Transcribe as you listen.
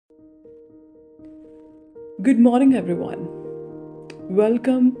Good morning, everyone.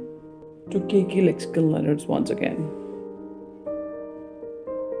 Welcome to KK Lexical Learners once again.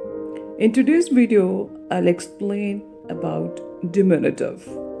 In today's video, I'll explain about diminutive.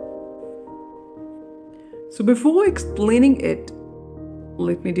 So before explaining it,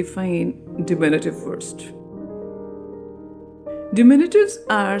 let me define diminutive first. Diminutives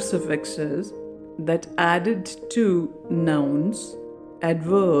are suffixes that added to nouns,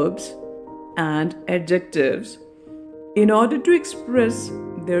 adverbs, and adjectives in order to express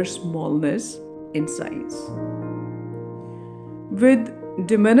their smallness in size. With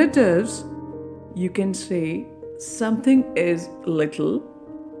diminutives, you can say something is little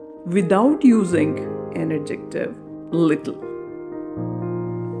without using an adjective little.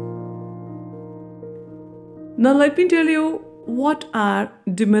 Now let me tell you what are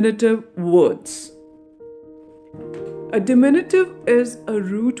diminutive words. A diminutive is a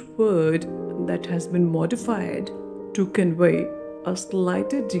root word that has been modified to convey a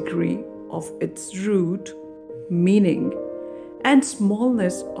slighter degree of its root, meaning, and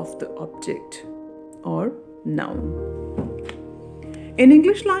smallness of the object or noun. In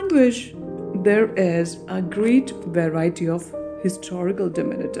English language, there is a great variety of historical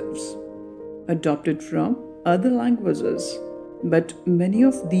diminutives adopted from other languages, but many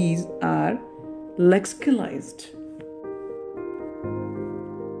of these are lexicalized.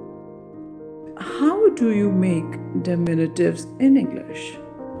 How do you make diminutives in English?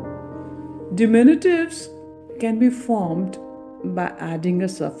 Diminutives can be formed by adding a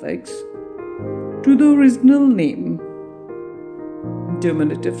suffix to the original name.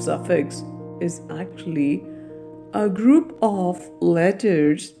 Diminutive suffix is actually a group of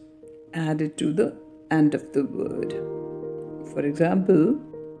letters added to the end of the word. For example,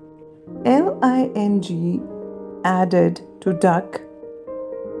 ling added to duck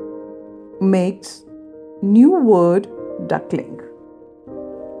makes new word duckling.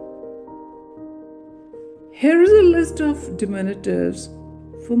 Here is a list of diminutives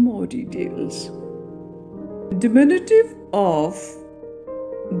for more details. Diminutive of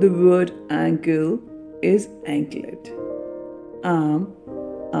the word ankle is anklet, arm,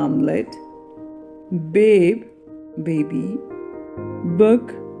 armlet, babe, baby,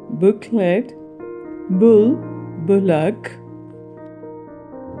 book, booklet, bull, bullock,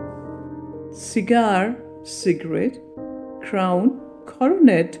 cigar, cigarette, crown,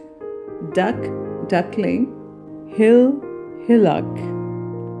 coronet, duck, duckling, hill, hillock,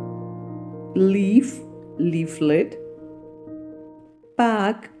 leaf, leaflet,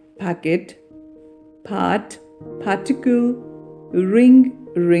 pack, packet, part, particle, ring,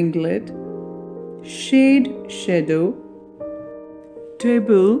 ringlet, shade, shadow,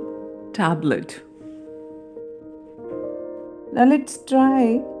 table, tablet. Now let's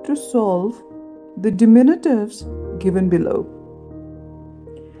try to solve the diminutives given below.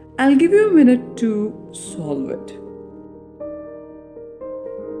 I'll give you a minute to solve it.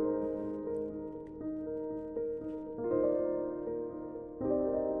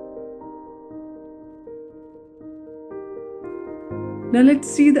 Now let's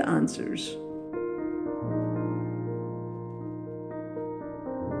see the answers.